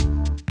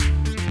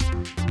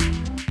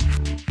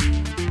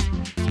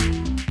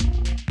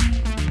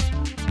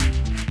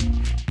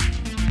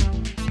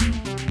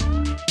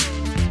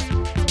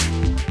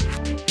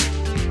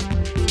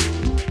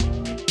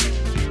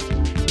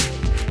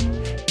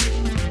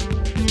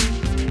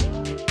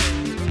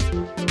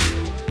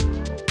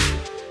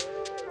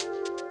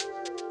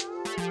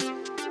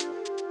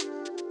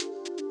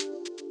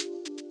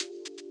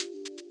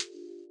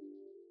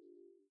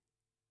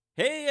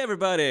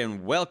everybody,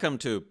 and welcome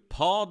to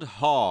Pod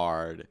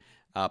Hard,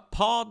 a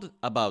pod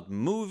about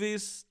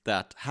movies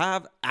that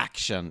have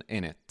action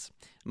in it.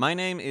 My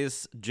name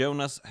is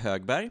Jonas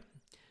Högberg,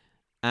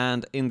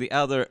 and in the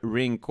other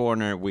ring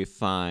corner we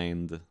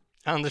find...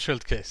 Anders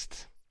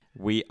Hultqvist.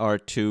 We are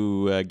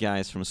two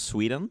guys from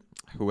Sweden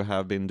who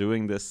have been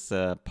doing this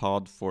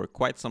pod for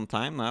quite some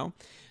time now.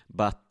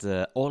 But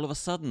all of a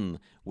sudden,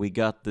 we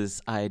got this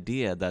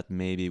idea that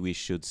maybe we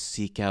should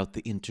seek out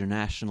the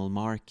international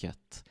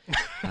market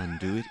and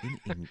do it in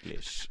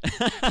English.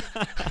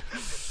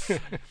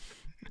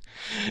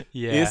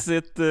 Yeah.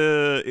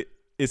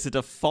 Is it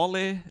a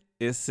folly?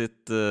 Is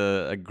it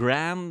a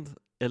grand,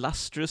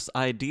 illustrious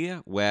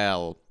idea?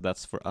 Well,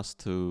 that's for us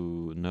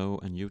to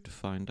know and you to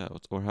find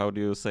out. Or how do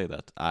you say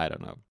that? I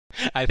don't know.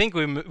 I think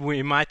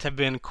we might have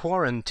been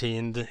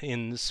quarantined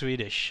in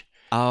Swedish.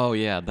 Oh,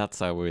 yeah, that's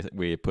how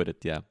we put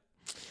it, yeah.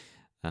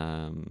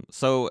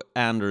 So,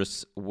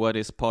 Anders, what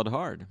is Pod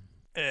Hard?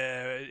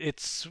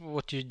 It's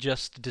what you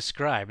just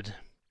described.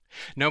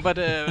 No, but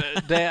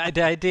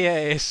the idea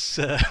is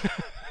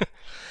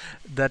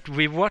that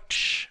we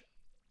watch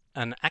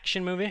an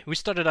action movie. We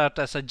started out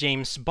as a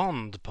James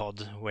Bond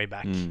pod way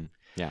back.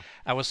 Yeah.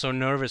 I was so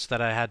nervous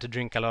that I had to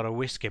drink a lot of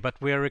whiskey, but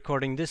we are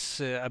recording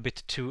this a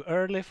bit too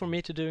early for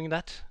me to doing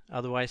that.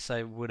 Otherwise,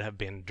 I would have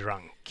been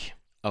drunk.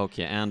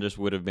 Okay, Anders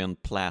would have been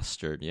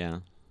plastered, yeah.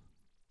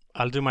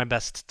 I'll do my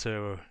best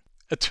to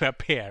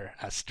appear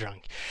as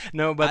drunk.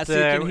 No, but as you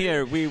can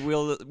hear, we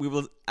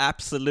will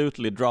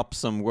absolutely drop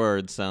some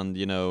words and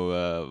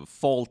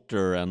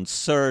falter and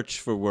search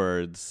for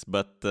words,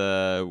 but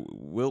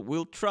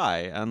we'll try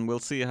and we'll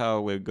see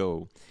how we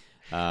go.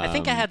 I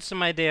think I had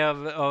some idea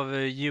of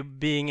you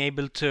being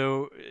able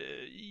to.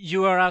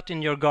 You are out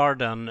in your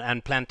garden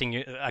and planting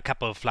a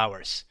couple of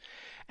flowers.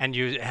 And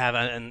you have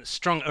a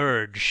strong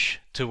urge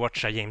to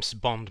watch a James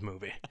Bond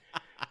movie.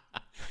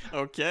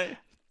 Okay.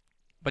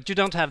 But you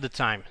don't have the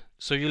time,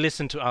 so you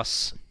listen to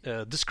us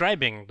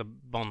describing the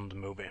Bond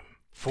movie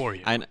for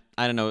you. I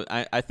don't know.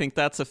 I think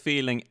that's a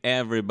feeling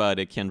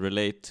everybody can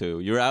relate to.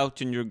 You're out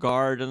in your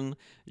garden,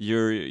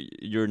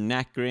 you're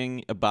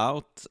knackering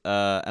about,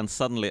 and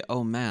suddenly,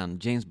 oh man,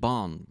 James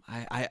Bond.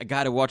 I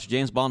gotta watch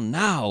James Bond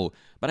now,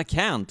 but I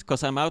can't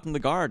because I'm out in the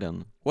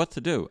garden. What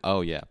to do?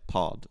 Oh yeah,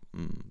 Pod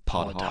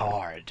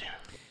Hard.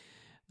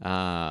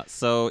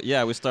 So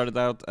yeah, we started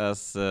out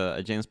as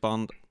a James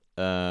Bond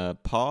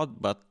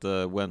pod, but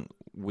when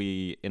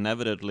we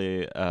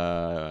inevitably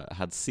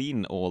had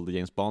seen all the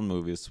James Bond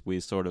movies,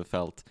 we sort of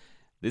felt,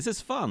 this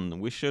is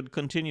fun, we should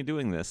continue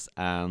doing this,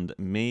 and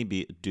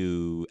maybe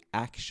do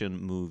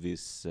action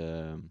movies...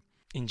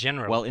 in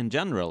general. Well, in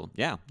general,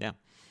 yeah.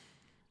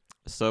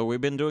 So we've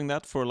been doing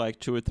that for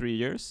like 2 or 3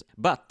 years,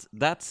 but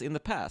that's in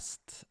the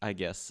past, I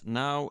guess.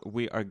 Now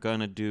we are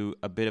gonna do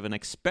a bit of an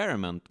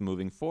experiment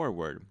moving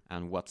forward,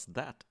 and what's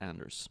that,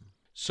 Anders?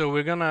 So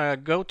we're gonna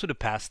go to the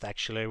past.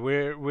 Actually,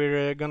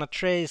 we're gonna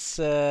trace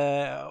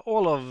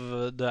all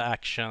of the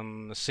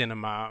action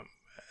cinema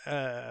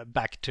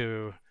back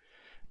to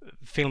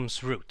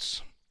film's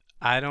roots.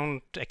 I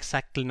don't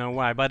exactly know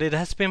why, but it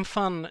has been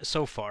fun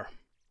so far.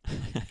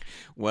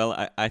 Well,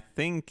 I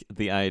think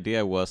the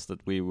idea was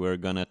that we were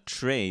gonna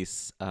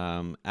trace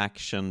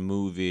action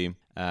movie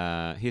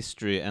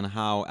history and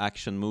how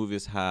action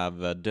movies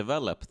have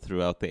developed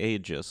throughout the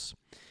ages.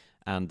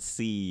 And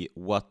see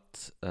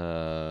what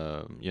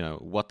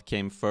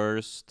came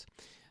first,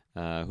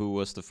 who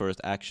was the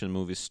first action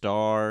movie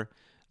star,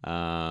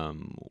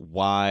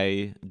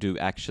 why do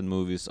action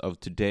movies of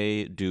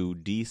today do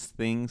these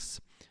things?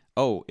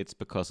 Oh, it's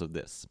because of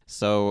this.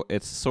 So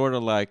it's sort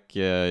of like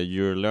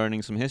you're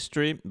learning some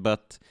history,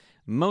 but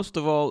most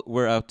of all,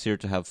 we're out here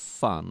to have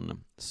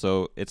fun.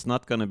 So it's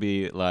not going to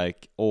be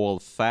like all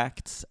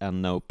facts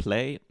and no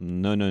play.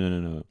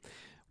 No.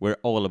 We're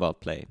all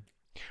about play.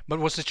 But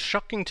was it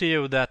shocking to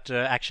you that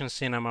action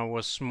cinema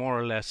was more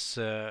or less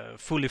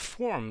fully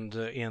formed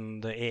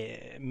in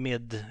the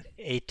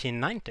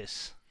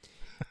mid-1890s?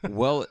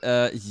 Well,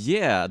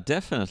 yeah,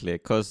 definitely.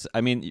 Because,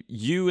 I mean,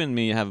 you and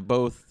me have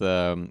both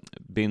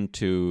been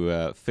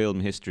to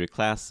film history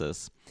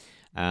classes.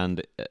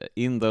 And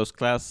in those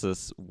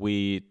classes,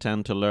 we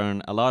tend to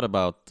learn a lot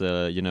about,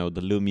 the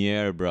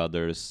Lumiere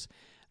brothers,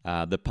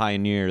 the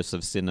pioneers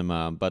of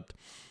cinema. But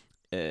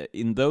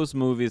in those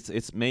movies,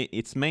 it's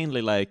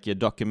mainly like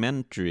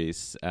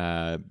documentaries,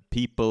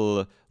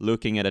 people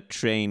looking at a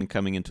train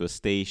coming into a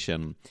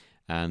station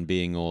and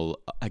being all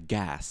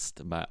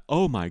aghast by,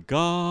 oh my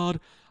god,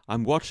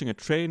 I'm watching a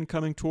train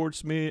coming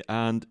towards me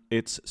and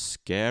it's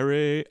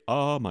scary,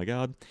 oh my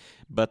god.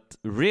 But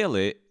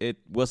really, it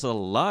was a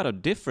lot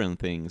of different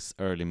things,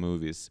 early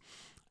movies.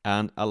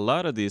 And a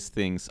lot of these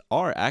things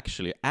are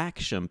actually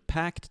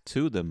action-packed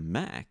to the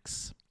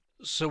max.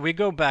 So we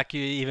go back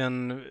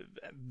even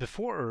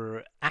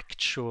before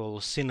actual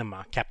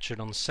cinema captured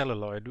on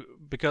celluloid,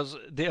 because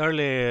the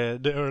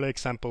early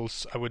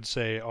examples, I would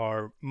say,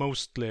 are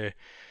mostly,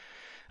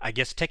 I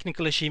guess,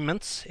 technical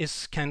achievements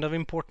is kind of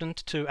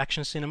important to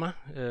action cinema,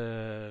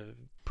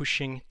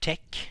 pushing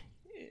tech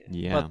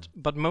Yeah.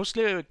 but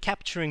mostly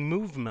capturing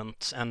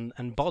movement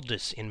and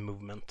bodies in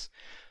movement.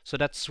 So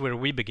that's where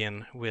we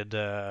begin with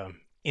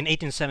in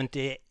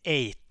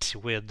 1878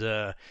 with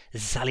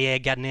Xavier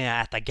Garnier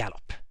at a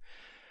gallop,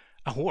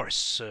 a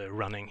horse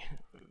running.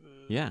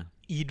 Yeah.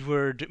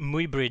 Edward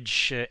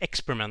Muybridge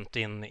experiment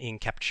in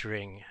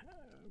capturing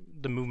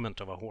the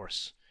movement of a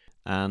horse.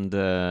 And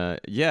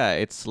yeah,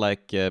 it's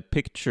like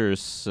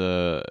pictures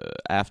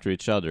after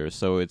each other,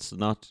 so it's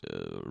not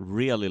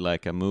really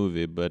like a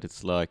movie, but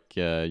it's like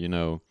you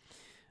know,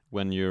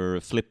 when you're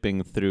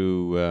flipping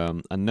through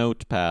a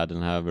notepad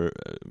and have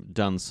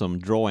done some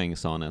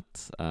drawings on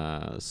it,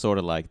 sort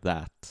of like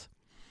that.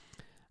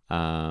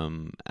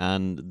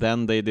 And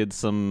then they did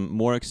some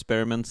more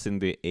experiments in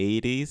the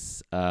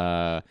 80s.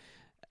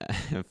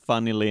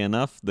 Funnily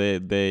enough, they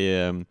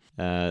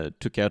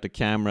took out a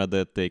camera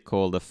that they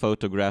called a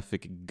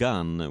photographic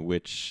gun,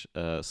 which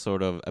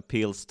sort of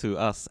appeals to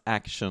us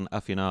action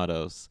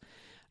aficionados.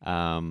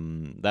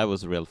 That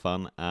was real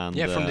fun. And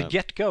yeah, from the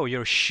get-go,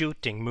 you're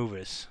shooting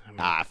movies. I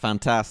mean,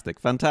 fantastic!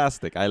 I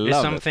love it.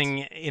 There's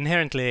something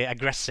inherently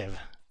aggressive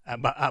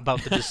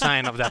about the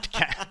design of that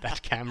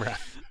that camera.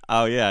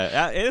 Oh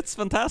yeah, it's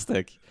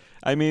fantastic.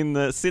 I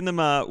mean,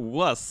 cinema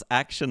was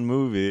action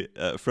movie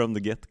from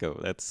the get-go.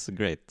 That's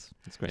great.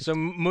 It's great. So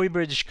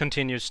Muybridge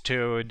continues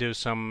to do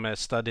some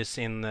studies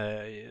in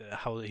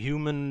how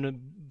human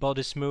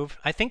bodies move.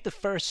 I think the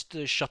first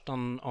shot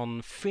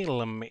on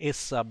film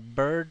is a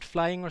bird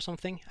flying or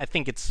something. I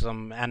think it's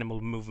some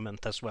animal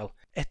movement as well.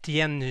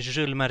 Etienne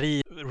Jules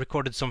Marie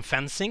recorded some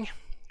fencing,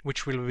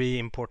 which will be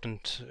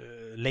important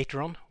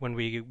later on when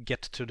we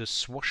get to the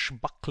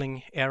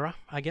swashbuckling era,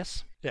 I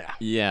guess. Yeah.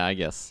 Yeah, I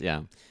guess.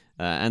 Yeah.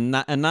 And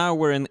now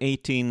we're in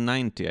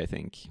 1890, I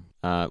think,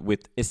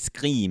 with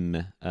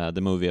Escrime,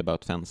 the movie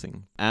about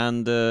fencing.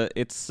 And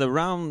it's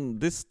around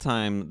this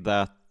time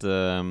that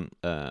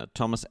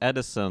Thomas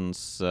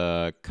Edison's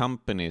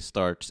company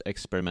starts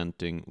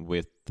experimenting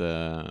with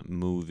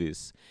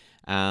movies.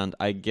 And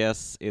I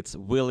guess it's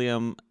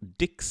William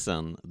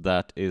Dixon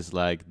that is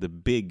like the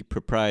big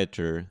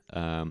proprietor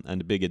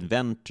and the big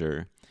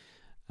inventor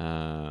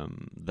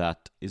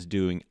that is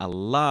doing a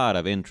lot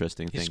of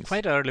interesting things. He's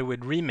quite early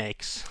with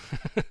remakes.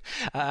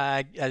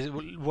 I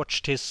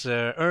watched his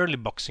early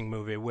boxing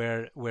movie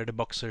where the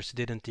boxers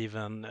didn't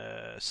even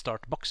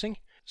start boxing.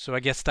 So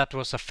I guess that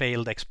was a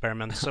failed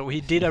experiment. So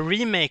he did a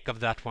remake of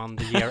that one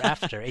the year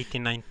after,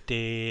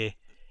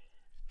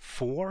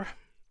 1894,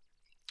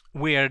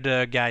 where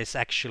the guys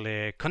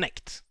actually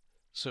connect.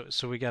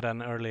 So we got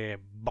an early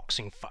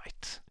boxing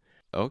fight.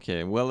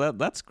 Okay, well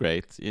that's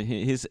great.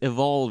 He's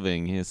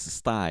evolving his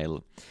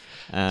style.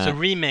 So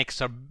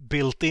remakes are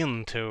built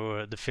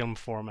into the film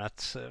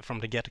format from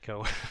the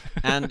get-go.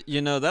 And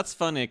you know, that's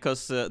funny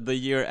because the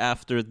year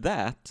after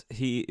that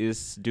he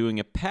is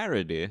doing a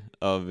parody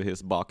of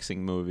his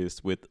boxing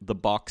movies with The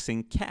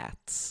Boxing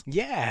Cats.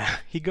 Yeah,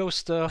 he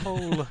goes the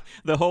whole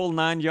the whole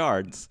 9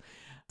 yards.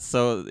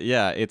 So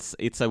yeah,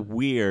 it's a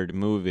weird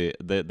movie.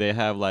 They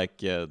have like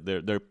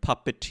they're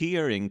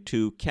puppeteering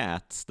 2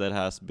 cats that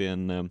has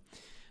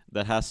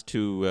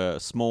 2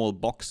 small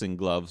boxing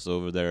gloves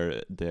over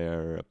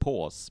their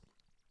paws,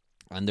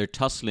 and they're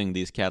tussling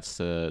these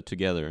cats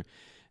together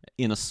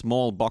in a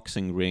small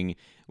boxing ring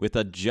with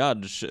a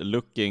judge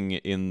looking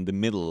in the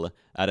middle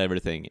at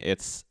everything.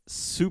 It's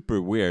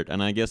super weird,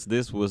 and I guess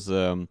this was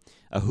a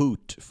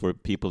hoot for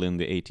people in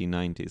the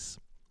 1890s.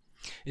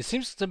 It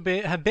seems to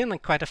have been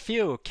quite a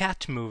few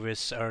cat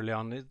movies early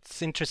on.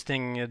 It's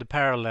interesting the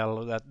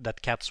parallel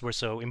that cats were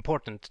so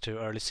important to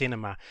early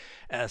cinema,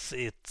 as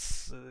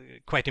it's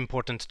quite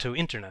important to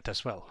internet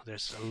as well.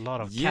 There's a lot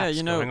of cats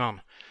going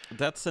on.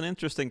 That's an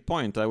interesting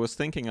point. I was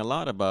thinking a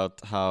lot about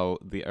how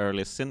the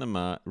early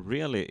cinema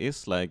really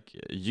is like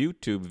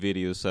YouTube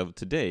videos of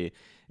today.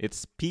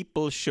 It's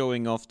people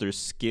showing off their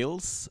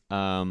skills,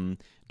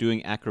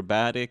 doing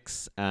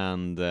acrobatics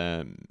and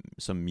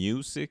some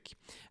music.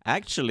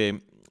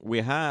 Actually,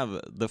 we have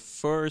the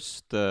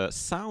first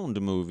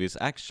sound movies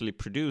actually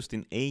produced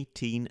in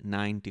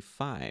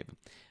 1895.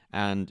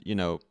 And, you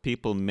know,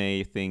 people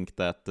may think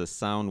that the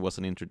sound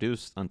wasn't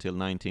introduced until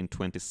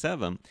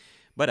 1927.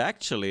 But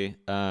actually,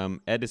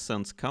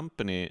 Edison's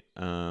company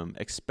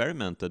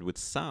experimented with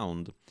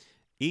sound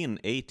in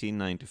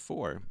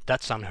 1894.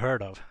 That's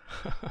unheard of.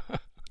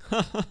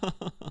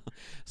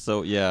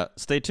 So yeah,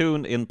 stay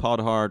tuned in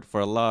Podhard for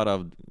a lot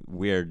of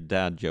weird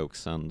dad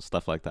jokes and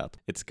stuff like that.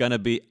 It's gonna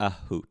be a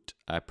hoot,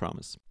 I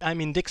promise. I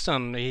mean,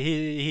 Dixon,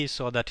 he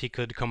saw that he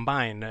could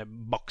combine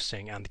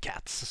boxing and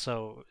cats.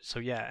 So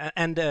yeah,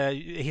 and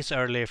his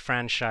early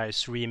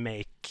franchise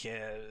remake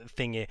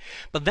thingy.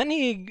 But then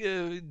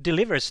he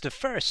delivers the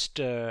first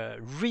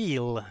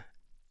real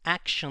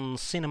action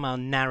cinema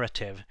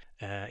narrative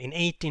in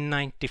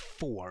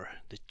 1894,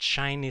 The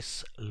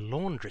Chinese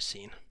Laundry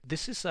Scene.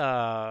 This is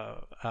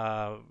a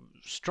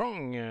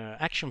strong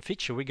action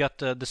feature. We got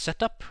the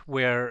setup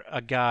where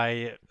a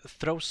guy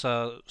throws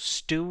a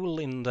stool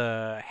in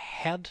the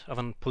head of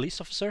a police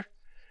officer.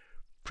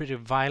 Pretty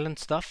violent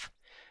stuff.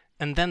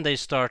 and then they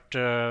start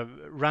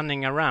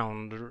running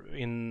around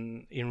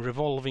in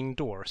revolving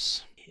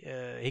doors.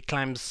 He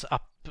climbs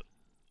up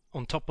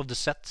on top of the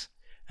set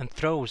and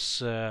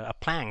throws a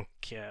plank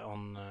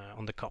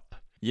on the cop.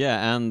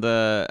 Yeah, and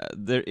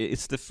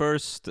it's the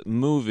first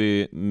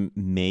movie,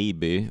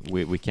 maybe,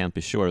 we can't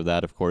be sure of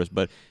that, of course,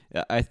 but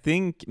I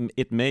think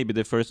it may be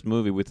the first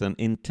movie with an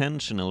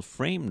intentional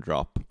frame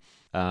drop,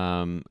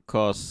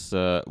 because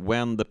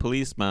when the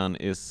policeman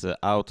is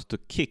out to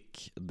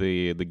kick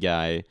the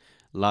guy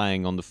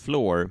lying on the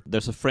floor,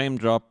 there's a frame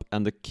drop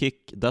and the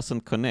kick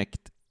doesn't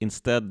connect.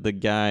 Instead, the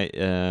guy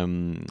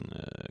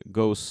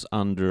goes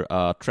under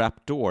a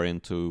trap door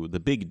into the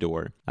big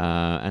door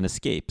and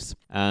escapes.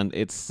 And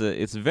it's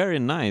very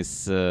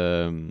nice,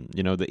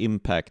 the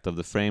impact of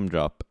the frame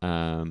drop.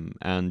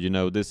 And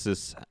this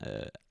is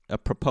a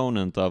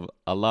proponent of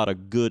a lot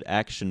of good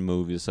action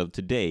movies of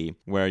today,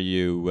 where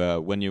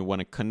you, when you want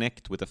to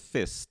connect with a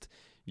fist,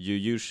 you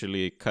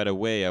usually cut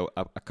away a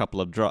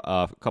couple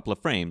of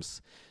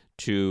frames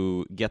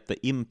to get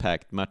the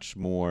impact much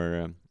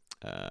more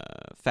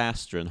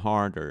faster and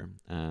harder.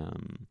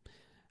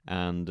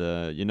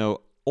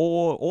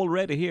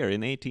 Already here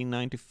in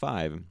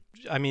 1895.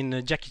 I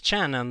mean, Jackie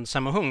Chan and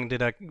Sammo Hung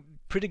did a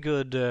pretty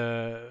good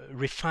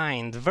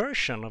refined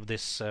version of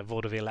this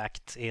vaudeville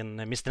act in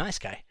Mr. Nice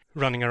Guy,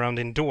 running around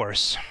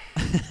indoors.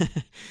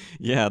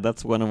 Yeah,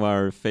 that's one of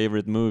our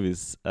favorite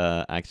movies,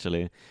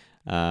 actually.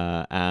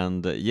 Of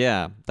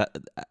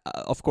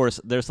course,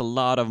 there's a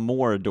lot of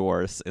more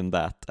doors in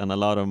that, and a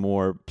lot of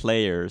more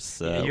players.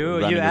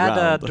 You add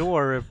around. A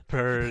door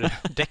per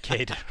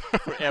decade.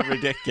 For every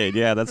decade,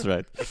 yeah, that's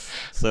right.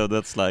 So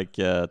that's like,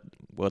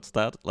 what's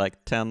that?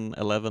 Like 10,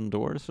 11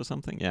 doors or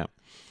something? Yeah.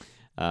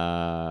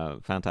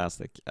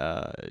 Fantastic.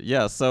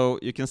 So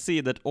you can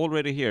see that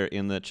already here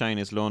in the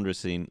Chinese laundry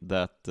scene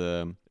that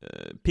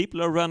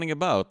people are running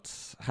about,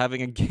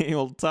 having a gay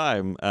old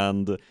time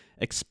and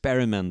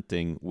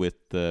experimenting with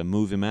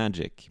movie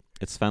magic.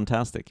 It's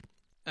fantastic.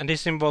 And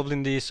he's involved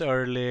in these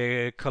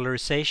early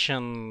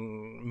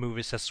colorization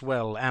movies as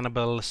well.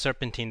 Annabelle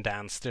Serpentine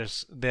Dance.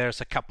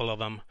 There's a couple of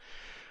them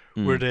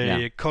where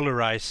they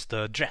colorize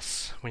the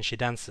dress when she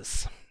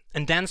dances.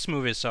 And dance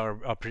movies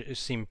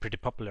seem pretty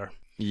popular.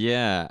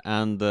 Yeah,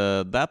 and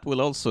that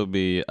will also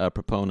be a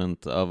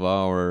proponent of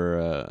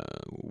our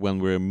when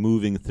we're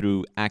moving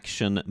through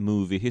action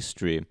movie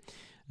history.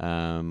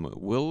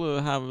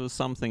 We'll have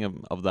something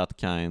of that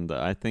kind.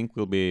 I think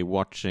we'll be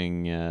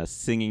watching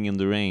Singing in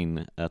the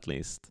Rain, at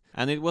least.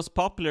 And it was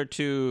popular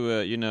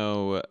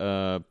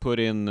to, put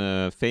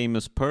in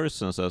famous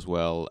persons as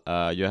well.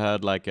 You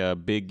had like a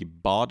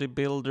big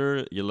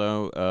bodybuilder,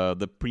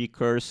 the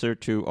precursor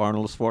to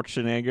Arnold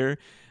Schwarzenegger,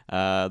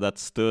 that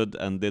stood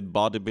and did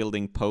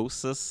bodybuilding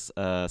poses.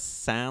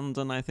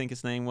 Sandon, I think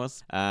his name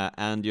was.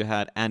 And you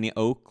had Annie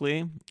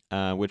Oakley,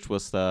 which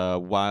was the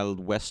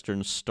wild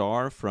western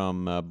star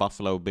from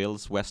Buffalo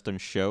Bill's Western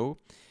Show,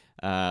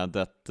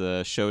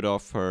 that showed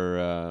off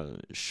her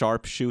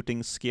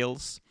sharpshooting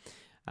skills.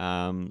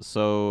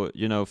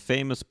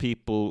 Famous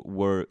people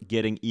were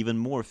getting even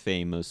more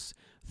famous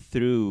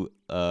through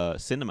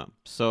cinema.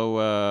 So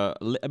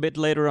a bit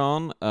later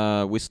on,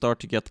 we start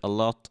to get a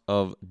lot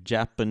of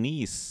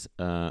Japanese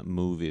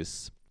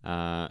movies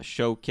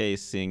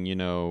showcasing,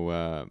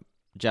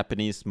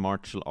 Japanese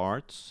martial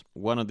arts.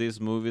 One of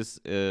these movies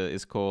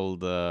is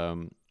called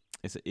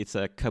it's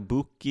a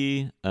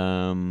kabuki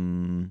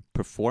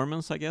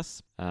performance, I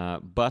guess,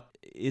 but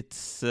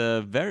it's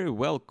very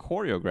well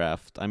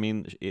choreographed. I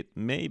mean, it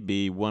may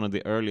be one of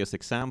the earliest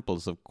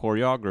examples of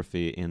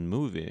choreography in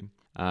movie.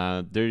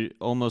 They're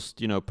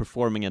almost,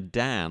 performing a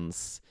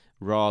dance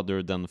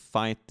rather than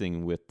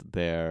fighting with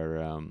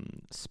their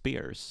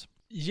spears.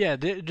 Yeah,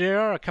 there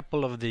are a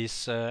couple of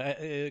these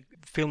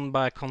filmed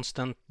by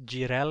Constant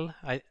Girel.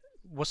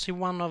 Was he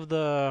one of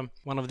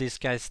these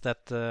guys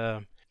that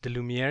the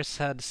Lumières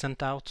had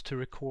sent out to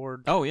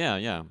record? Oh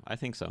yeah, I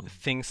think so.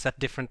 Things at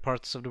different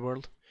parts of the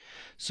world.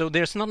 So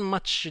there's not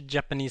much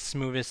Japanese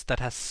movies that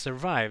has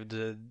survived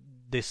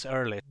this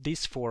early.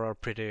 These four are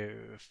pretty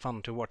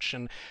fun to watch,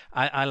 and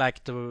I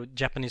like the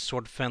Japanese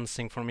sword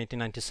fencing from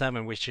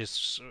 1897, which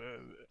is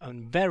a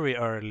very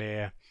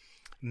early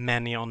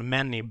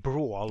many-on-many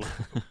brawl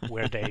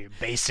where they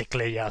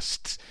basically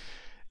just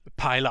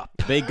pile up.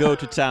 They go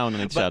to town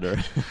on each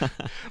other.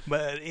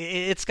 But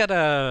it's got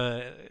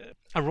a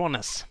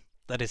rawness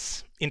that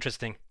is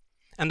interesting,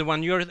 and the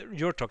one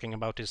you're talking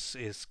about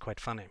is quite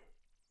funny.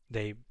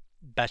 They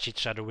bash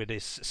each other with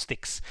his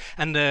sticks,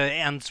 and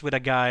ends with a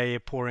guy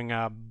pouring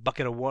a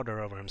bucket of water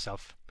over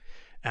himself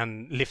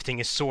and lifting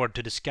his sword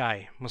to the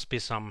sky. Must be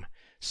some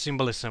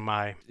symbolism.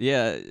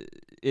 Yeah,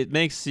 it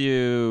makes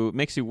you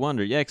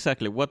wonder. Yeah,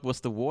 exactly. What was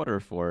the water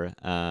for?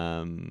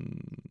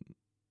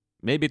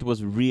 Maybe it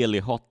was really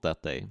hot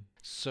that day.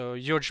 So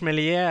Georges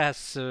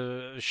Méliès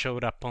has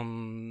showed up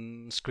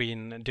on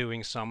screen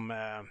doing some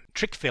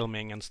trick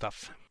filming and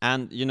stuff.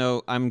 And, you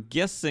know, I'm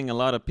guessing a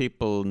lot of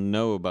people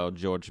know about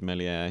Georges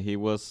Méliès. He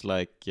was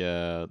like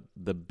the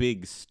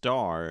big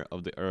star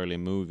of the early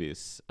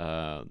movies,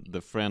 a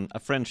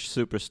French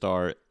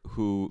superstar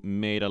who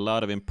made a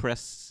lot of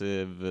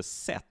impressive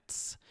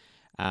sets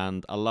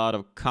and a lot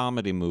of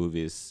comedy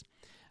movies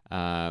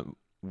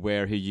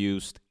where he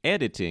used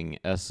editing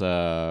as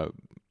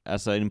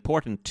an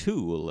important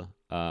tool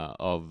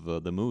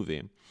of the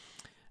movie.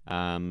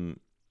 And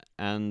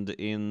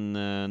in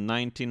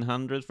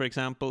 1900, for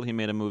example, he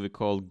made a movie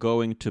called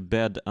Going to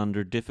Bed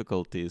Under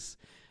Difficulties,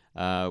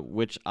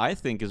 which I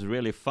think is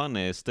really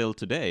funny still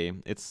today.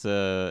 It's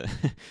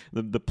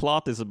the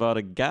plot is about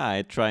a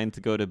guy trying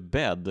to go to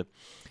bed,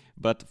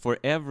 but for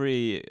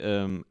every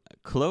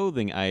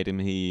clothing item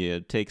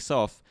he takes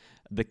off,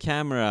 the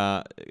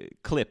camera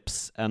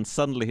clips, and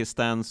suddenly he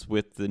stands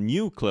with the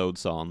new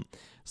clothes on.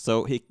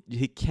 So he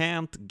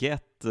can't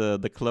get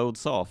the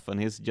clothes off,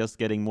 and he's just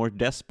getting more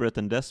desperate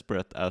and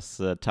desperate as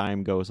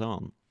time goes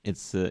on.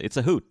 It's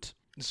a hoot.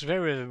 It's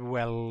very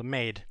well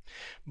made,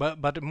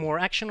 but more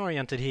action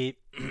oriented. He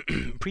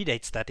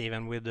predates that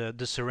even with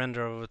the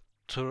surrender of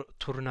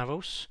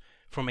Tournavos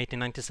from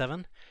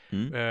 1897,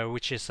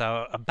 which is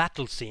a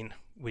battle scene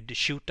with the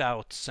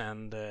shootouts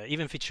and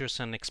even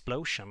features an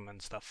explosion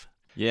and stuff.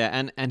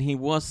 Yeah, and he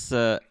was,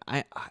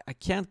 I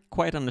can't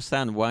quite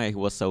understand why he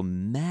was so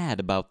mad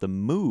about the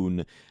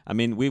moon. I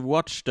mean, we've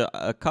watched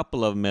a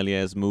couple of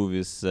Méliès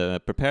movies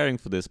preparing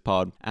for this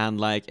pod, and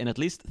like in at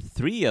least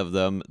 3 of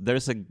them,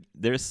 there's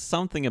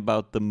something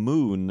about the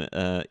moon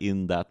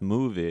in that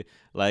movie.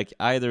 Like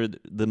either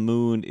the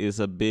moon is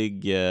a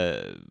big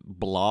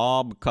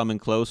blob coming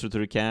closer to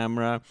the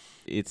camera,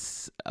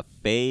 it's a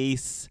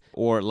face,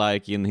 or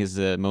like in his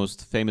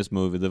most famous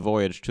movie, The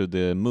Voyage to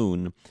the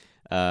Moon,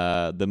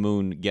 the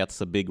moon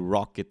gets a big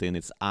rocket in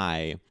its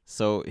eye.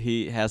 So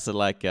he has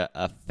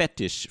a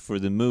fetish for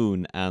the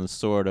moon and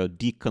sort of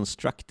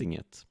deconstructing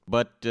it.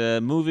 But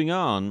moving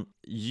on,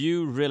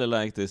 you really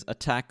like this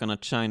Attack on a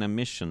China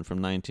Mission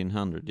from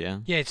 1900, yeah?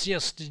 Yeah, it's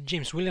just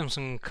James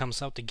Williamson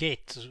comes out the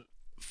gate,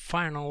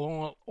 firing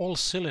all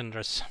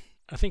cylinders.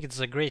 I think it's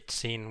a great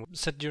scene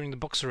set during the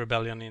Boxer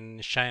Rebellion in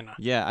China.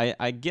 Yeah,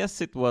 I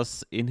guess it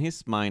was, in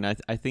his mind,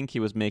 I think he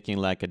was making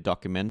like a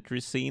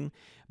documentary scene,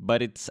 but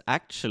it's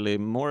actually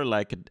more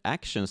like an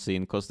action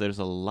scene because there's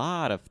a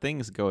lot of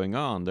things going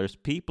on. There's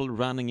people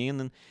running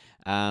in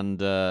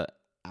and I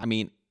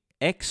mean,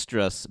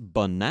 extras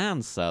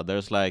bonanza.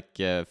 There's like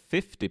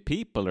 50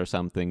 people or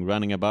something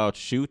running about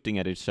shooting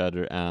at each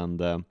other,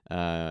 and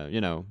you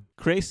know,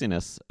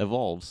 craziness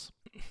evolves.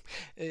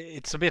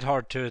 It's a bit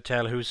hard to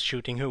tell who's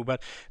shooting who,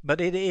 but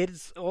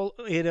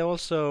it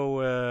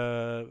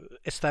also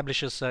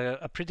establishes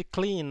a pretty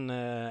clean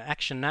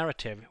action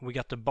narrative. We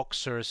got the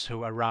boxers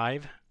who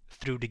arrive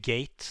through the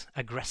gate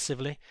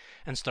aggressively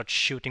and start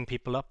shooting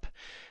people up,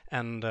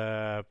 and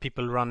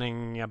people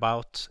running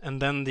about, and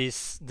then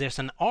there's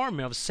an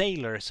army of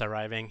sailors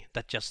arriving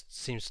that just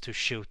seems to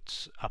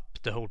shoot up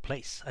the whole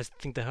place. I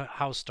think the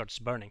house starts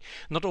burning.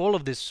 Not all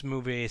of this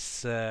movie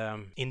is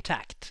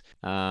intact.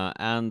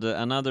 And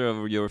another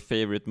of your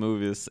favorite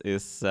movies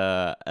is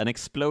An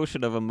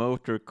Explosion of a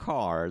Motor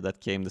Car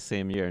that came the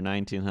same year,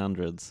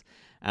 1900s.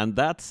 And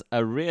that's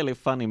a really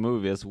funny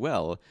movie as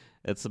well.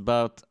 It's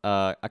about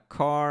a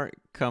car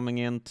coming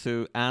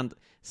into and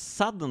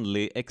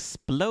suddenly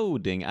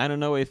exploding. I don't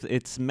know if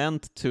it's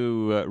meant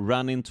to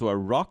run into a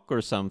rock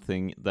or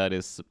something that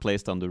is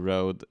placed on the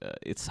road.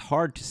 It's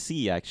hard to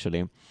see,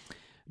 actually.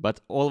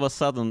 But all of a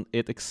sudden,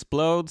 it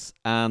explodes,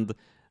 and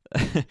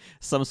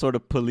some sort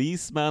of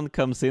policeman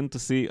comes in to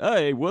see,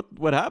 hey,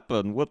 what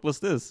happened? What was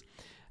this?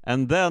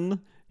 And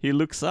then he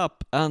looks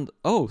up, and,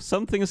 oh,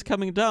 something is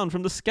coming down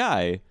from the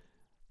sky.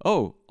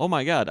 Oh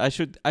my God, I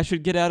should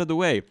get out of the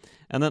way.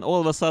 And then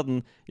all of a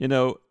sudden, you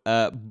know,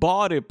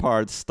 body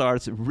parts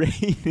starts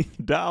raining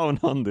down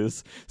on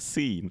this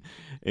scene.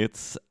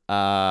 It's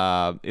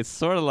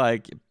sort of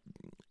like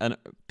an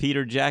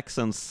Peter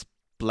Jackson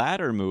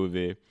splatter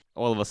movie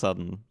all of a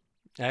sudden.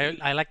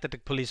 I like that the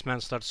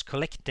policeman starts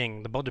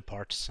collecting the body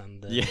parts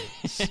and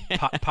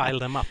pile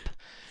them up.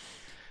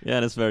 Yeah,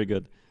 that's very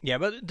good. Yeah,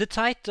 but the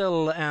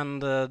title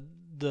and the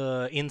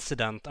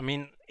incident, I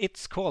mean,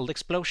 it's called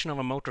Explosion of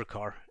a Motor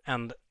Car,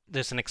 and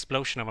there's an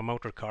explosion of a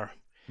motor car.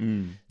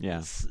 Yeah.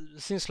 It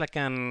seems like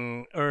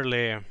an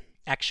early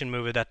action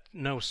movie that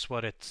knows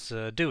what it's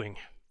doing.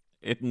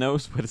 It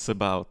knows what it's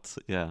about,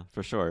 yeah,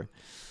 for sure.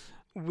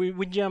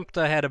 We jumped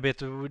ahead a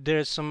bit.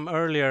 There's some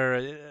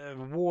earlier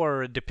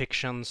war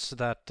depictions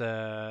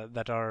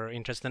that are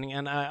interesting,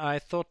 and I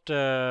thought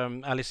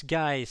Alice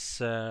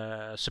Guy's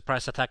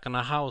surprise attack on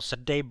a house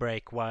at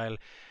daybreak, while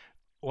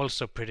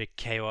also pretty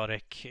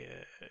chaotic,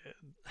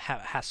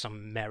 has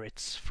some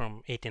merits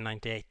from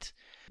 1898.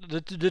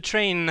 The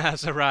train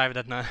has arrived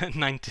at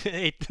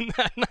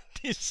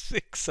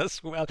 96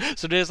 as well,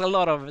 so there's a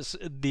lot of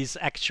these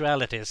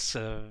actualities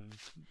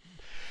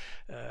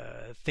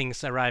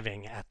things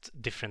arriving at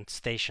different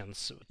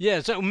stations.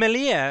 Yeah, so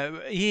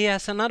Méliès, he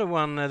has another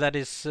one that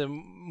is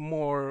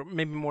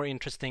maybe more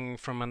interesting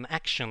from an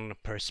action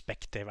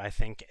perspective, I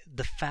think.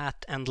 The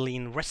Fat and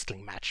Lean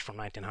wrestling match from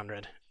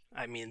 1900.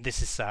 I mean,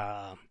 this is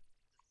a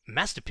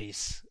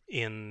masterpiece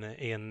in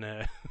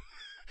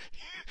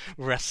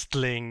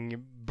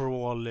wrestling,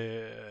 brawl,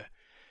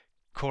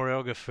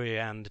 choreography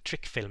and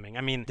trick filming.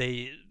 I mean,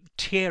 they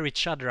tear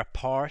each other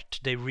apart,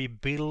 they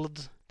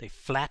rebuild, they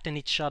flatten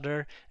each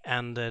other,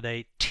 and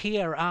they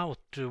tear out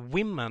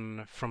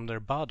women from their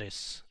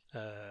bodies.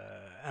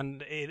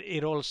 And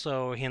it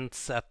also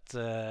hints at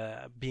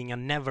being a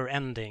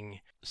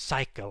never-ending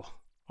cycle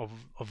of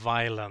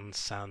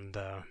violence and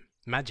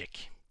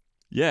magic.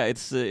 Yeah,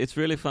 it's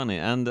really funny,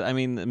 and I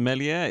mean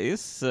Méliès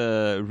is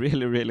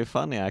really really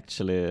funny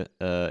actually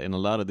in a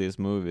lot of these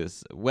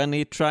movies. When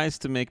he tries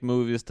to make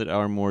movies that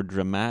are more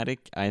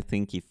dramatic, I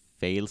think he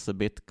fails a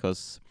bit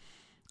because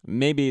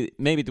maybe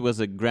it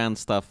was a grand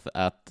stuff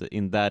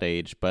in that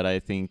age, but I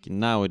think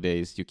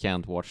nowadays you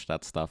can't watch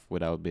that stuff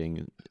without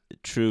being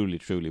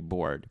truly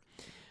bored.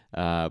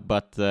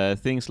 But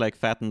things like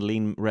Fat and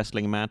Lean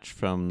wrestling match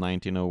from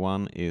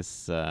 1901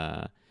 is.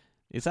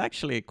 It's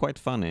actually quite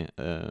funny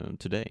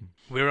today.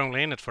 We're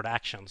only in it for the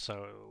action,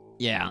 so...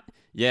 Yeah.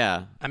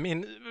 I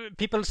mean,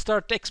 people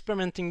start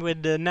experimenting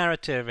with the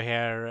narrative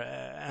here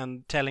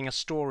and telling a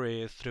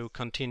story through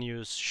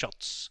continuous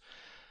shots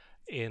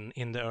in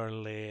the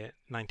early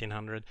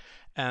 1900s.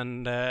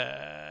 And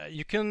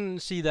you can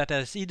see that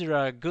as either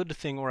a good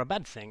thing or a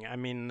bad thing. I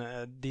mean,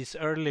 these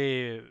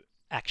early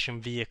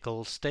action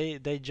vehicles,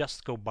 they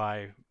just go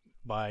by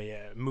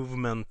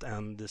movement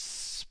and the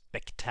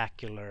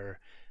spectacular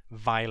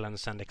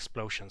violence and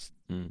explosions.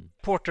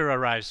 Porter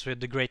arrives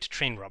with the Great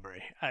Train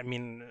Robbery. I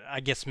mean,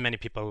 I guess many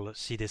people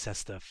see this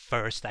as the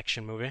first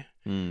action movie.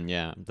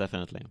 Yeah,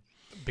 definitely.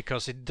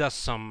 Because it does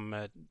some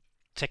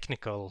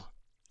technical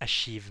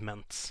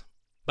achievements.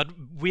 But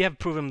we have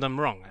proven them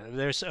wrong.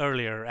 There's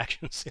earlier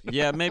action cinema.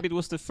 Yeah, maybe it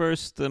was the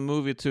first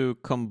movie to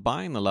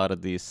combine a lot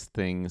of these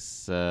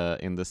things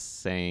in the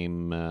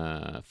same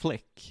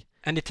flick.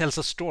 And it tells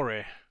a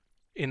story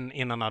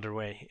in another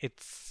way.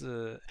 It's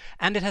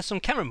and it has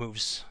some camera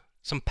moves,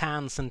 some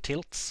pans and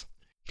tilts.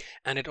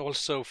 And it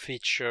also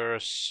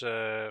features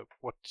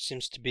what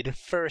seems to be the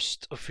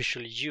first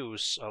official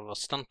use of a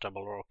stunt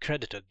double, or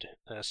credited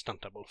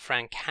stunt double,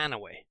 Frank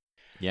Hanaway.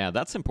 Yeah,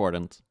 that's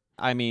important.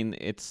 I mean,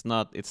 it's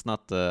not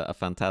a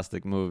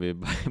fantastic movie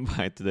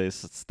by today's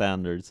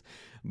standards,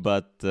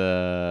 but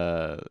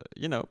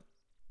you know,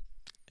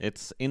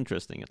 it's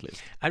interesting at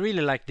least. I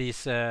really like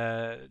these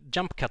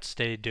jump cuts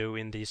they do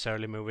in these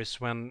early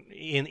movies when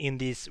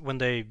when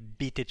they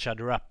beat each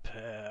other up.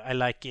 I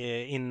like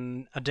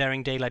in A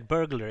Daring Daylight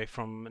Burglary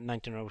from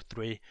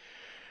 1903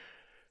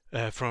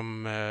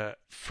 from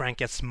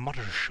Frank S.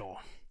 Mothershaw.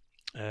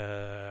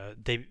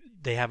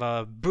 They have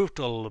a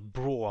brutal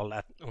brawl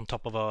on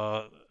top of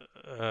a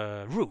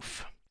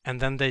roof,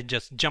 and then they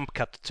just jump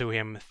cut to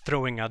him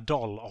throwing a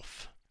doll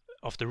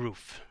off the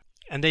roof.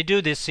 And they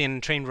do this in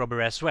Train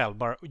Robbery as well,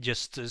 but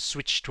just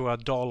switch to a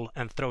doll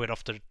and throw it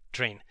off the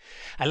train.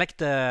 I like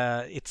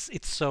it's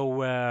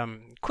so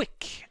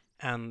quick,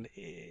 and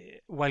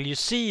while you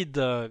see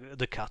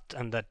the cut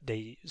and that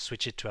they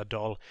switch it to a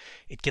doll,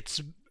 it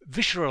gets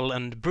visceral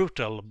and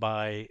brutal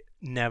by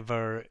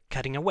never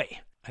cutting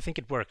away. I think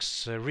it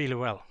works really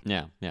well.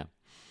 Yeah.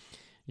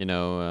 You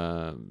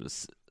know,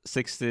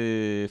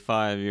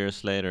 65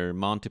 years later,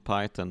 Monty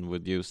Python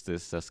would use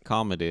this as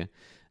comedy.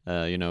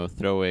 You know,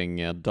 throwing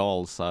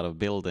dolls out of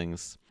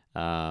buildings,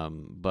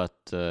 but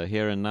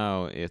here and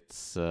now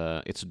it's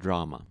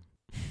drama.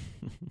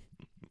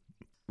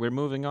 We're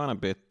moving on a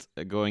bit,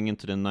 going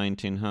into the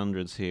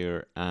 1900s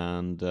here,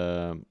 and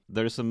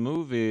there's a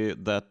movie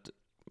that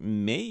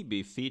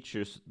maybe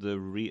features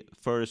the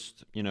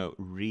first, you know,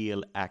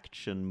 real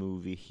action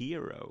movie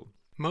hero.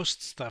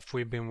 Most stuff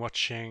we've been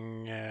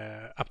watching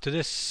up to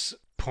this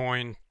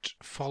point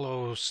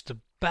follows the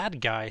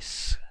bad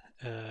guys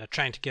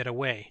trying to get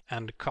away,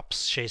 and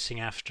cops chasing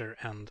after,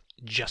 and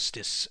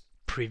justice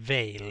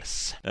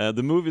prevails.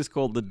 The movie is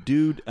called The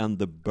Dude and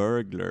the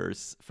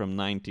Burglars from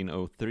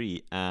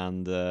 1903,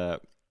 and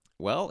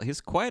well,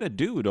 he's quite a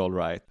dude, all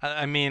right.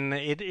 I mean,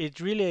 it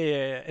really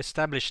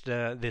established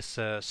this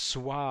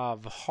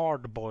suave,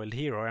 hard-boiled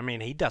hero. I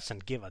mean, he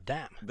doesn't give a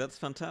damn. That's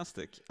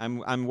fantastic.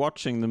 I'm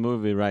watching the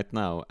movie right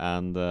now,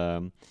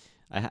 and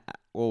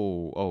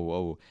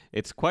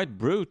it's quite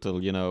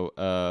brutal, you know.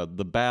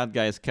 The bad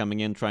guy is coming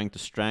in trying to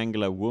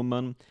strangle a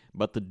woman,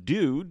 but the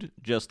dude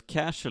just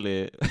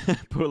casually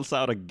pulls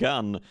out a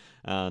gun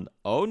and,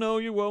 oh no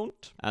you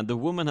won't, and the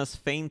woman has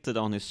fainted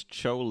on his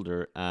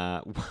shoulder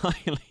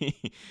while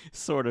he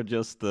sort of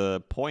just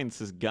points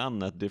his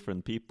gun at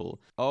different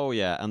people. Oh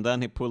yeah, and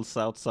then he pulls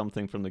out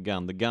something from the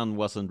gun. The gun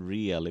wasn't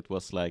real, it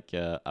was like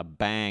a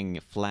bang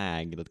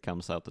flag that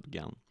comes out of the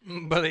gun.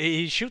 But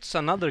he shoots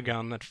another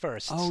gun at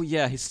first. Oh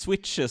yeah, he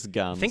switches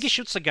guns. I think he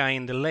shoots a guy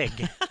in the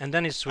leg and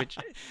then he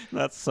switches.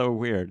 That's so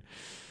weird.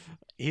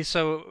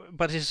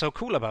 But he's so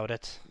cool about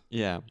it.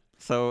 Yeah.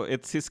 So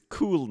it's his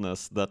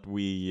coolness that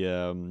we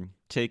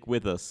take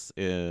with us,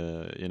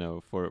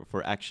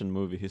 for action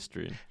movie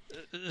history.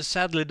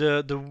 Sadly,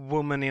 the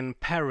woman in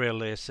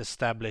peril is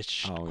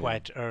established Oh,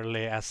 quite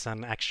early as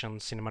an action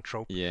cinema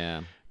trope,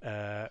 Yeah.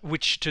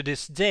 which to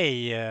this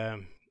day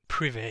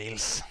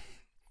prevails.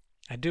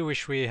 I do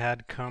wish we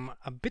had come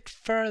a bit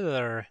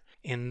further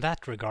in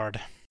that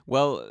regard.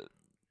 Well,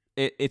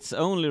 it's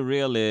only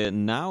really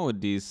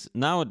nowadays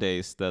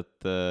that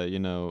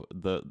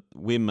the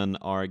women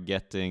are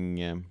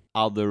getting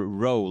other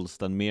roles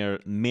than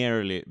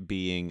merely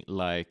being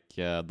like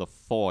the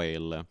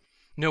foil.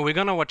 No, we're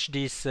gonna watch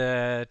these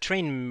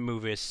train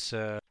movies,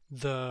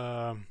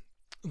 the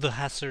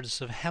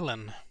Hazards of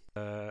Helen,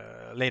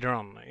 later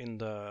on in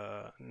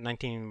the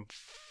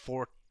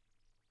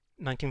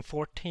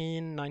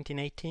 1914,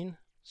 1918,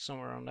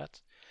 somewhere around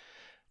that.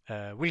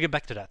 We'll get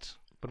back to that,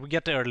 but we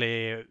get the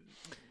early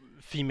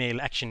female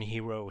action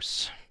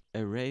heroes.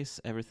 Erase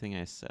everything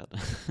I said.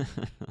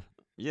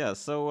 Yeah,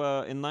 so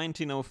in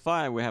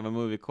 1905 we have a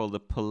movie called The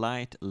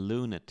Polite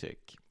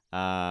Lunatic,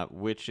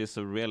 which is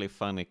a really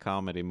funny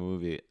comedy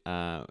movie,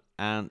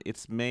 and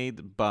it's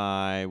made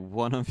by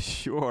one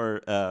of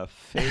your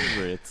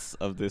favorites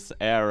of this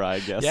era, I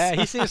guess. Yeah,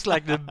 he seems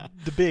like the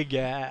big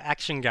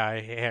action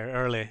guy here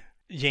early.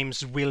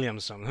 James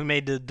Williamson, who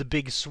made the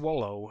Big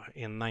Swallow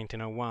in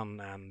 1901,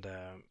 and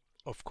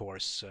of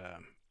course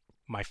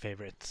my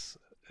favorite.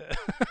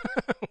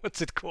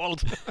 What's it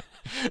called?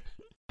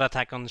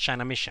 Attack on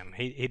China Mission.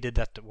 He did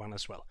that one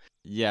as well.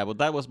 Yeah, but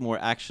that was more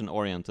action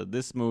oriented.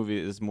 This movie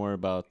is more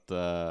about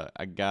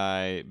a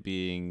guy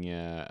being,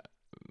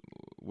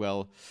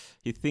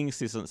 he thinks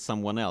he's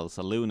someone else,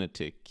 a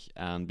lunatic,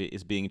 and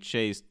is being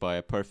chased by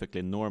a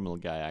perfectly normal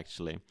guy,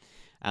 actually.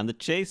 And the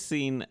chase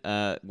scene,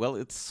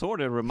 it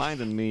sort of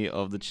reminded me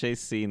of the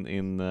chase scene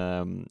in,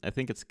 I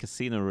think it's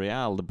Casino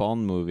Royale, the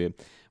Bond movie,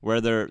 where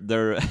they're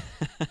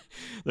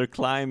they're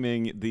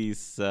climbing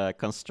these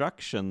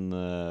construction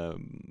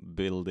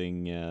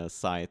building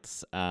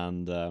sites,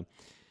 and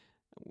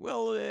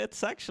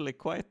it's actually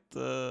quite.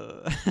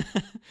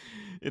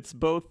 It's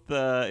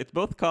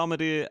both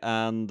comedy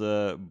and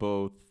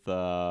both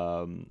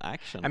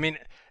action. I mean.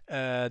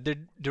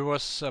 There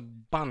was a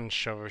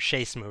bunch of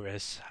chase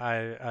movies.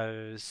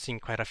 I've seen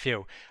quite a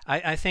few.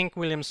 I think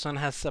Williamson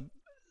has a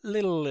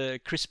little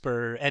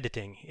crisper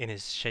editing in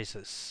his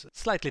chases,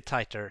 slightly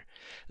tighter.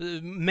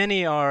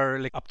 Many are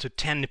like up to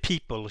 10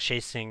 people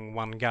chasing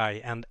one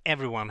guy, and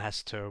everyone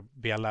has to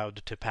be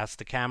allowed to pass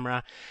the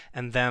camera,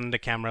 and then the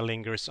camera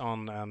lingers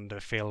on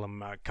and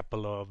film a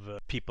couple of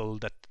people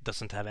that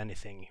doesn't have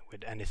anything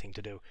with anything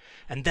to do,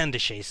 and then the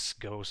chase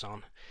goes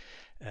on.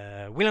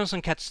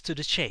 Williamson cuts to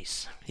the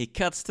chase. He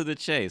cuts to the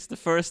chase. The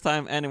first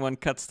time anyone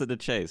cuts to the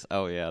chase.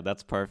 Oh yeah,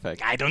 that's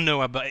perfect. I don't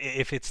know about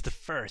if it's the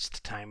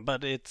first time,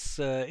 but it's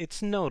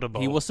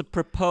notable. He was a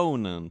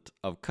proponent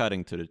of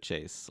cutting to the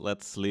chase.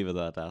 Let's leave it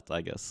at that,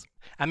 I guess.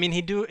 I mean,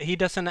 he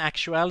does an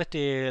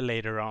actuality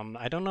later on.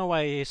 I don't know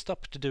why he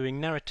stopped doing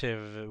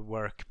narrative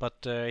work,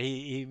 but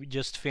he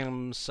just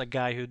films a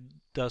guy who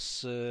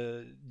does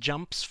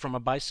jumps from a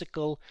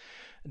bicycle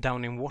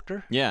down in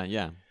water.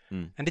 Yeah.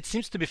 And it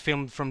seems to be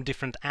filmed from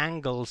different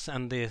angles,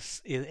 and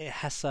it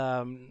has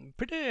a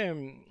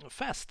pretty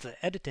fast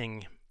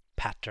editing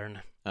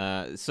pattern.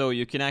 So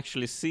you can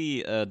actually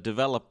see a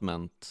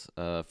development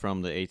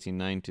from the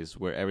 1890s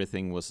where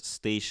everything was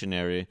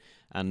stationary,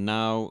 and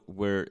now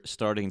we're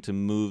starting to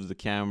move the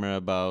camera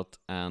about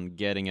and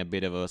getting a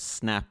bit of a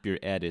snappier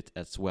edit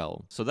as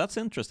well. So that's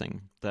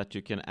interesting that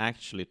you can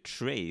actually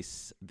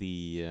trace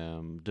the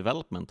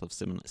development of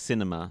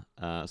cinema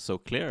so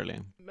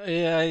clearly.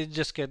 Yeah, I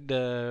just get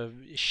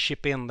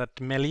ship in that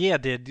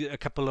Méliès did a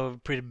couple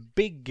of pretty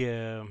big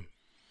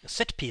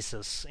set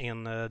pieces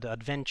in the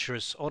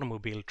Adventurous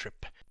Automobile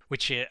Trip,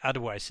 which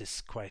otherwise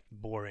is quite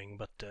boring,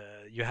 but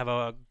you have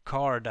a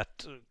car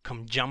that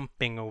comes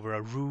jumping over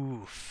a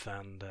roof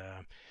and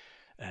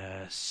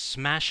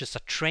smashes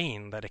a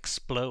train that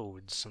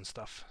explodes and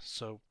stuff.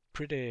 So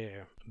pretty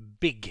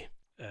big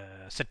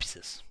set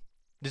pieces.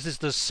 This is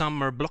the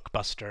summer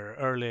blockbuster,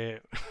 early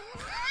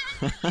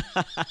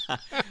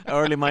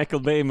early Michael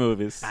Bay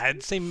movies.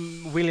 I'd say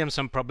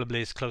Williamson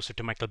probably is closer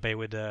to Michael Bay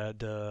with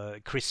the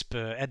crisp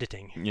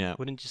editing. Yeah,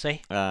 wouldn't you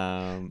say?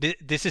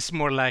 This is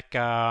more like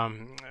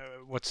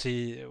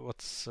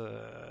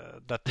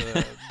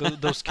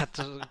those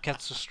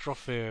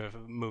catastrophe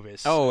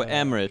movies. Oh,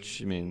 Emmerich,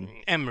 you mean?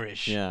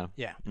 Emmerich. Yeah.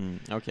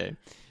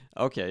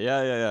 Okay,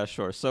 yeah,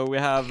 sure. So we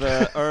have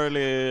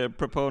early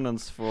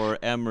proponents for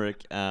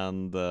Emmerich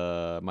and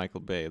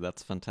Michael Bay.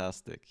 That's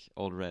fantastic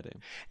already.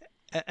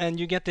 And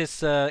you get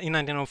this in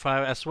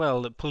 1905 as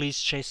well,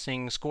 police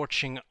chasing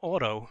Scorching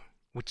Auto,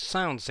 which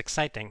sounds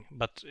exciting,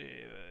 but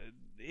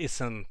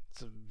isn't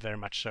very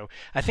much so.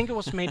 I think it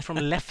was made from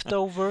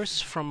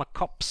leftovers from a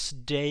cop's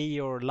day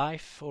or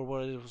life, or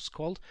what it was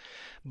called.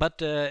 But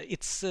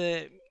it's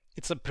a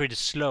pretty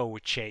slow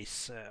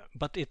chase.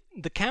 But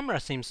the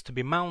camera seems to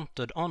be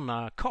mounted on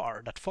a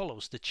car that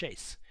follows the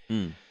chase.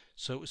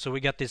 So we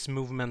got this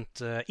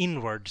movement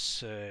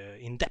inwards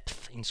in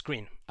depth in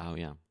screen. Oh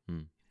yeah.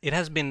 It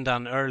has been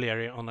done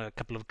earlier on a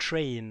couple of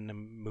train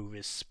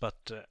movies,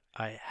 but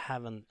I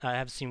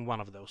have seen one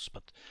of those,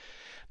 but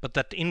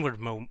that inward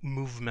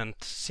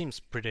movement seems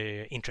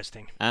pretty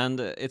interesting.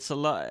 And it's a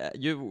lot.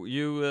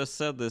 You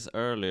said this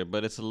earlier,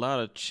 but it's a lot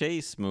of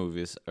chase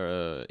movies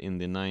in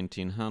the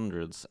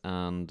 1900s,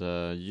 and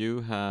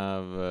you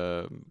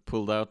have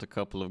pulled out a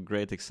couple of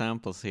great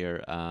examples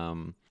here.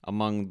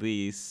 Among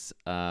these,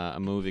 a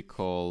movie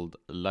called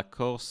La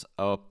Course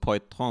aux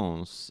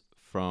Poitrons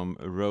from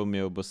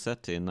Romeo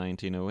Bossetti in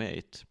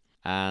 1908,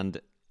 and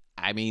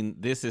I mean,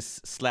 this is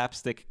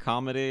slapstick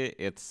comedy.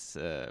 It's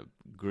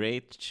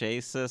great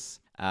chases.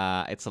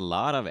 It's a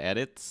lot of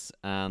edits,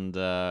 and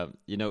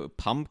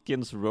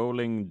pumpkins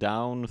rolling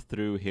down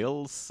through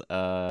hills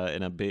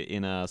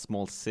in a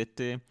small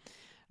city.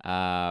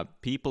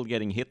 People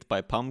getting hit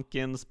by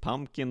pumpkins.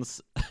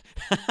 Pumpkins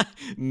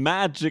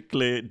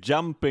magically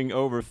jumping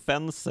over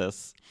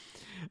fences.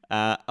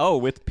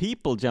 With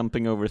people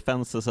jumping over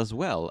fences as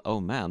well. Oh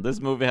man, this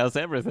movie has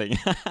everything.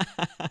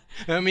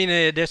 I mean,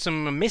 there's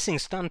some amazing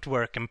stunt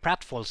work and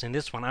pratfalls in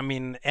this one. I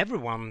mean,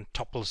 everyone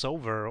topples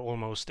over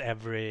almost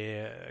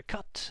every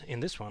cut in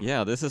this one.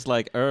 Yeah, this is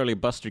like early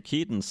Buster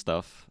Keaton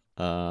stuff.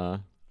 I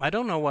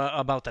don't know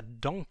about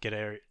that donkey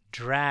there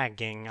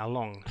dragging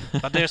along,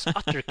 but there's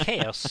utter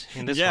chaos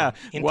in this one.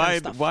 Yeah,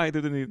 why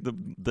do they need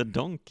the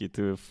donkey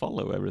to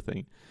follow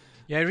everything?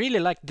 Yeah, I really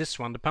liked this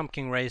one, the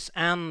pumpkin race,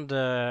 and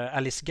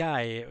Alice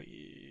Guy.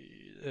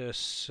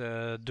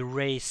 The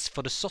race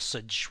for the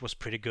sausage was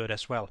pretty good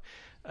as well.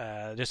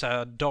 There's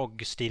a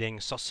dog stealing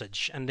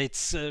sausage, and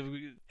it's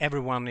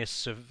everyone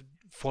is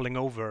falling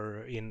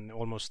over in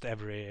almost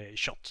every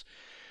shot.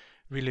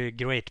 Really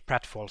great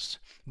pratfalls.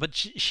 But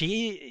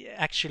she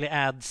actually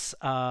adds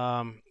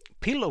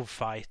pillow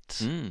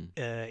fight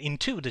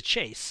into the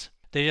chase.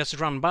 They just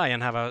run by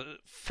and have a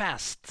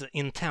fast,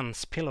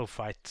 intense pillow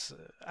fight.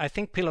 I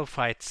think pillow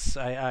fights,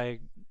 I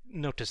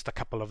noticed a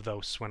couple of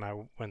those when I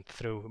went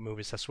through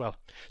movies as well.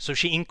 So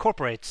she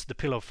incorporates the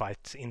pillow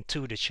fight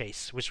into the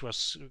chase, which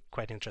was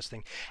quite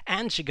interesting.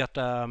 And she got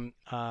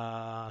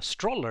a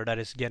stroller that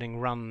is getting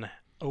run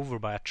over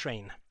by a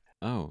train.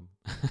 Oh.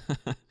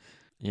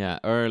 Yeah,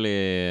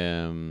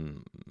 early, I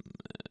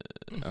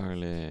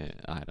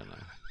don't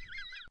know.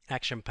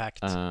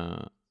 Action-packed.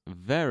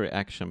 Very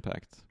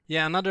action-packed.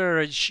 Yeah,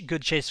 another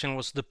good chase film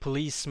was The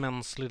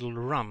Policeman's Little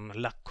Run,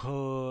 La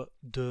Cour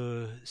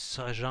de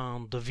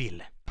Sergent de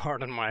Ville.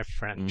 Pardon my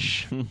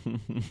French.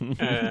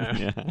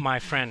 My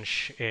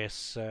French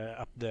is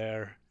up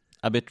there.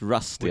 A bit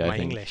rusty, with I my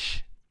think.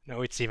 English.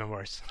 No, it's even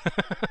worse.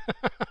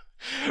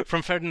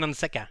 From Ferdinand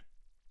Secca.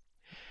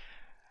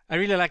 I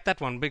really like that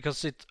one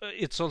because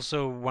it's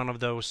also one of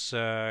those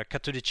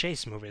cut to the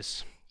chase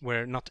movies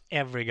where not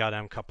every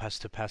goddamn cop has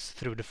to pass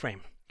through the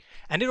frame.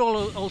 And it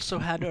also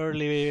had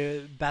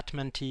early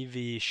Batman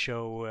TV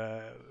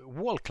show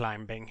wall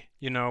climbing.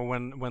 You know,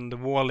 when the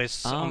wall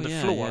is on the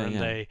floor and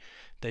they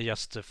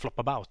just flop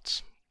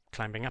about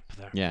climbing up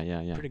there.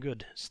 Yeah. Pretty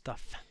good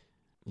stuff.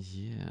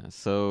 Yeah,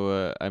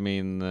 so I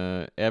mean,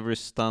 every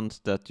stunt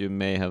that you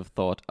may have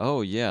thought,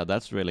 oh yeah,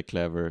 that's really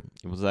clever,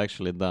 it was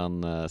actually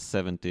done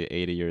 70,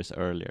 80 years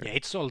earlier. Yeah,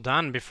 it's all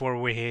done before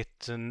we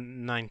hit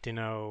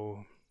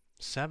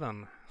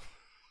 1907.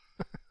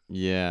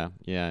 Yeah.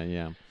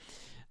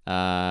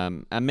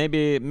 And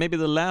maybe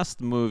the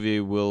last movie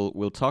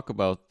we'll talk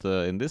about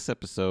in this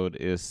episode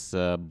is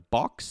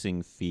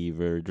Boxing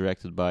Fever,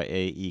 directed by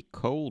A.E.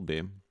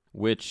 Colby,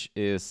 which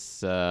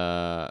is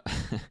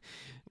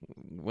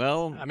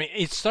well, I mean,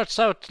 it starts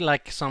out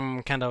like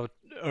some kind of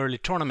early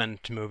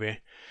tournament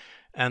movie,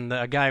 and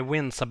a guy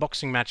wins a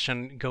boxing match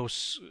and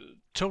goes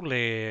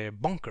totally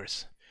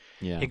bonkers.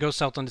 Yeah. He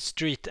goes out on the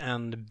street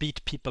and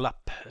beat people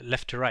up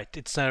left to right.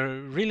 It's a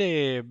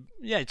really,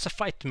 it's a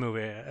fight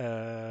movie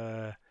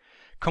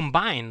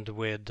combined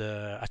with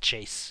a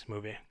chase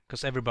movie,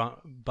 because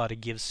everybody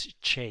gives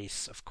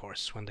chase, of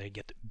course, when they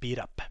get beat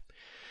up.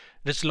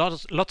 There's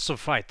lots of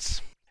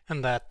fights,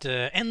 and that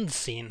end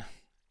scene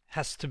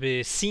has to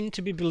be seen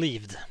to be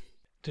believed.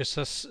 There's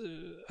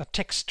a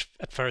text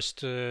at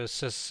first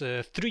says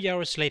 3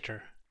 hours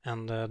later,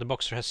 and the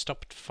boxer has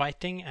stopped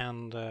fighting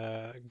and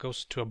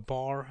goes to a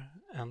bar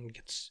and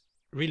gets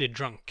really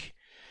drunk.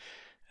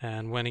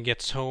 And when he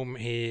gets home,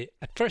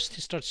 at first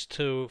he starts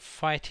to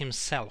fight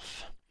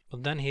himself,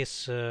 but then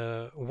his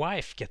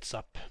wife gets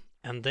up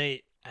and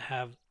they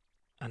have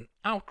an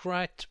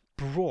outright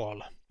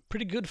brawl.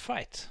 Pretty good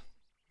fight.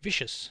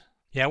 Vicious.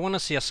 Yeah, I want to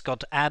see a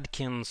Scott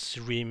Adkins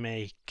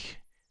remake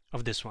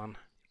of this one.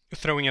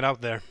 Throwing it out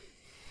there.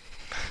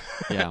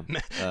 Yeah.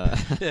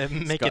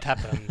 Make it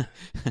happen.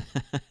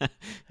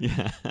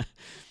 Yeah.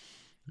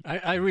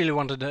 I really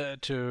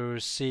wanted to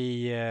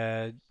see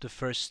the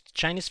first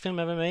Chinese film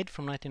ever made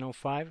from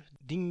 1905,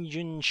 Ding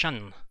Jun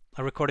Shan,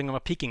 a recording of a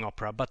Peking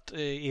opera, but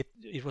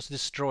it was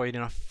destroyed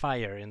in a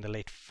fire in the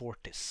late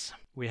 40s.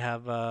 We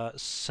have a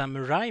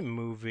samurai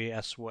movie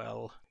as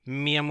well,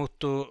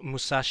 Miyamoto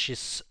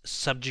Musashi's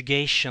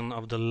Subjugation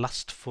of the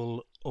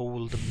Lustful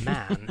Old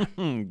Man.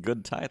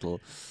 Good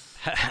title.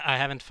 I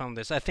haven't found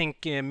this. I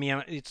think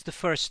it's the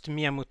first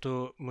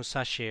Miyamoto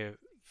Musashi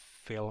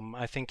film.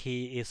 I think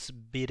he is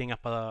beating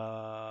up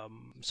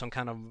some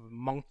kind of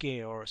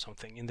monkey or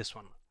something in this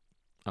one.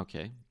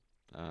 Okay.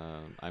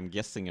 I'm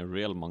guessing a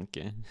real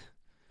monkey.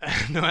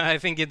 No, I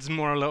think it's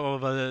more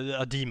of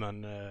a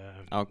demon.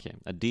 Okay,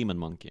 a demon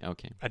monkey.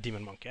 Okay. A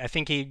demon monkey. I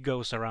think he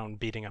goes around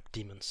beating up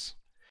demons.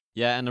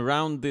 Yeah, and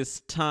around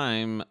this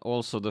time,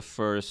 also the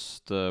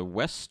first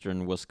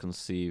Western was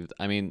conceived.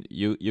 I mean,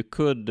 you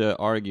could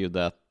argue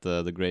that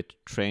The Great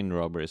Train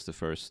Robber is the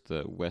first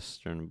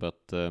Western, but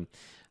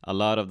a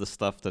lot of the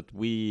stuff that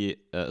we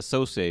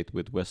associate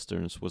with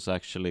Westerns was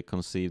actually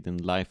conceived in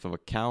Life of a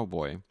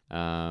Cowboy,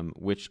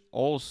 which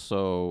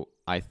also,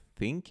 I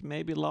think,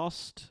 maybe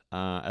lost.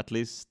 At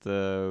least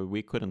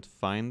we couldn't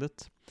find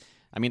it.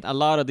 I mean, a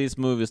lot of these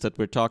movies that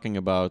we're talking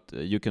about,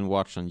 you can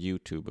watch on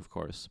YouTube, of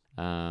course,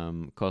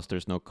 because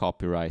there's no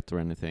copyright or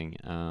anything.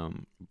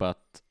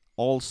 But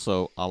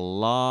also, a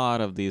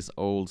lot of these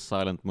old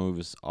silent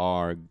movies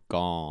are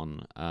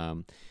gone.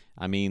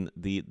 I mean,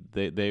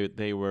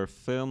 they were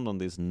filmed on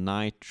these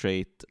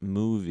nitrate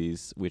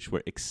movies, which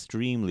were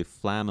extremely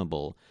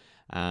flammable.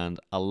 And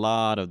a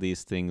lot of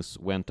these things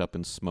went up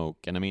in smoke.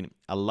 And I mean,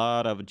 a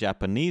lot of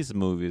Japanese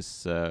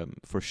movies,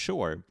 for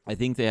sure. I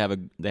think they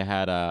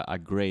had a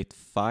great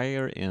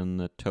fire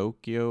in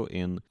Tokyo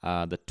in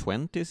the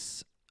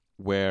 20s,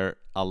 where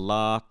a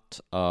lot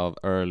of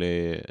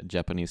early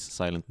Japanese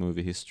silent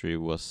movie history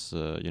was,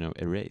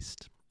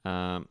 erased.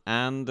 So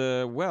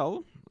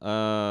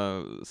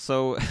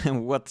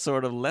what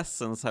sort of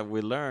lessons have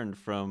we learned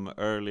from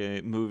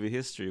early movie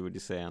history, would you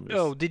say, Anders?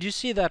 Oh, did you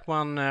see that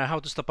one, How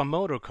to Stop a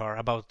Motor Car,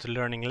 about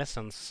learning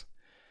lessons?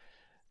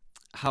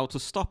 How to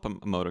stop a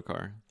motor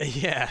car?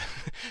 Yeah.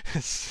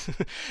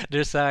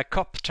 There's a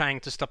cop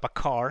trying to stop a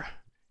car.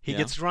 He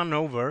gets run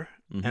over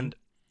and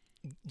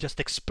just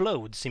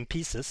explodes in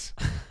pieces.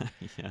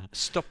 Yeah.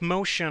 Stop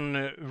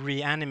motion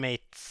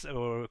reanimates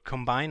or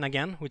combine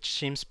again, which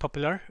seems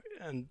popular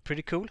and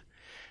pretty cool.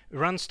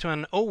 Runs to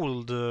an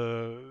old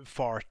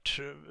fart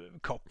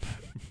cop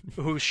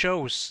who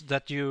shows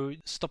that you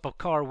stop a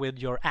car with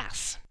your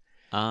ass.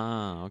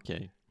 Ah,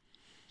 okay.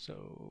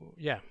 So,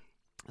 yeah.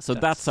 So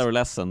that's our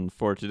lesson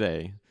for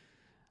today.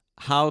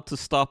 How to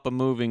stop a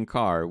moving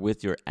car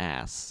with your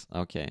ass.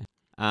 Okay.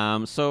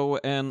 So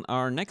in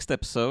our next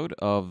episode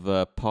of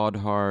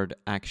Podhard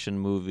Action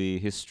Movie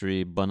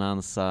History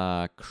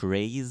Bonanza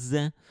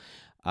Craze,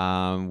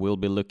 we'll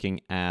be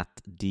looking at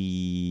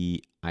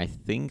I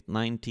think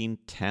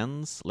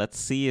 1910s. Let's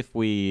see if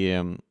we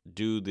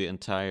do the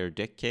entire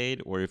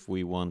decade or if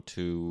we want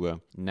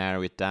to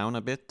narrow it down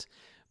a bit.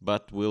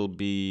 But we'll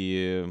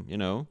be,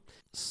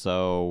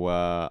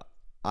 So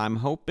I'm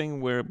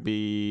hoping we'll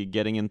be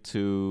getting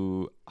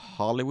into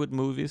Hollywood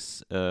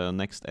movies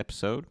next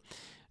episode.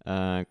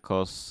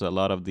 Because a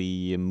lot of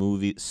the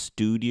movie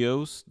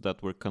studios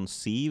that were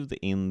conceived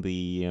in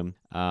the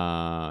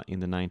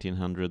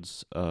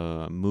 1900s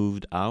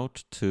moved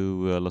out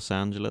to Los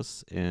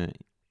Angeles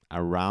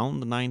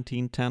around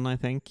 1910, I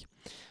think.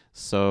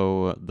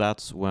 So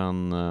that's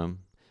when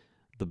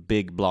the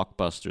big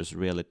blockbusters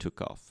really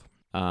took off.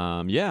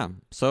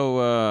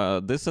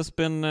 So this has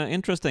been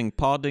interesting.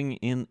 Podding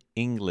in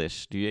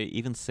English. Do you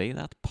even say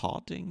that?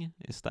 Podding?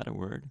 Is that a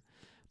word?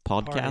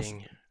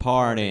 Podcast?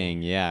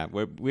 Partying, yeah.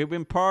 We've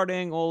been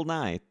partying all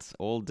night,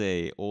 all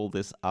day, all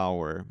this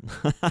hour.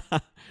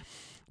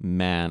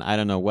 Man, I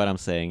don't know what I'm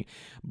saying.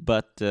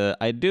 But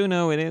I do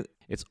know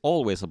it's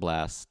always a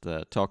blast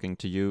talking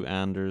to you,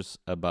 Anders,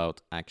 about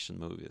action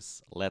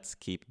movies. Let's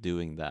keep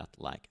doing that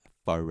like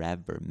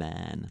forever,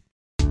 man.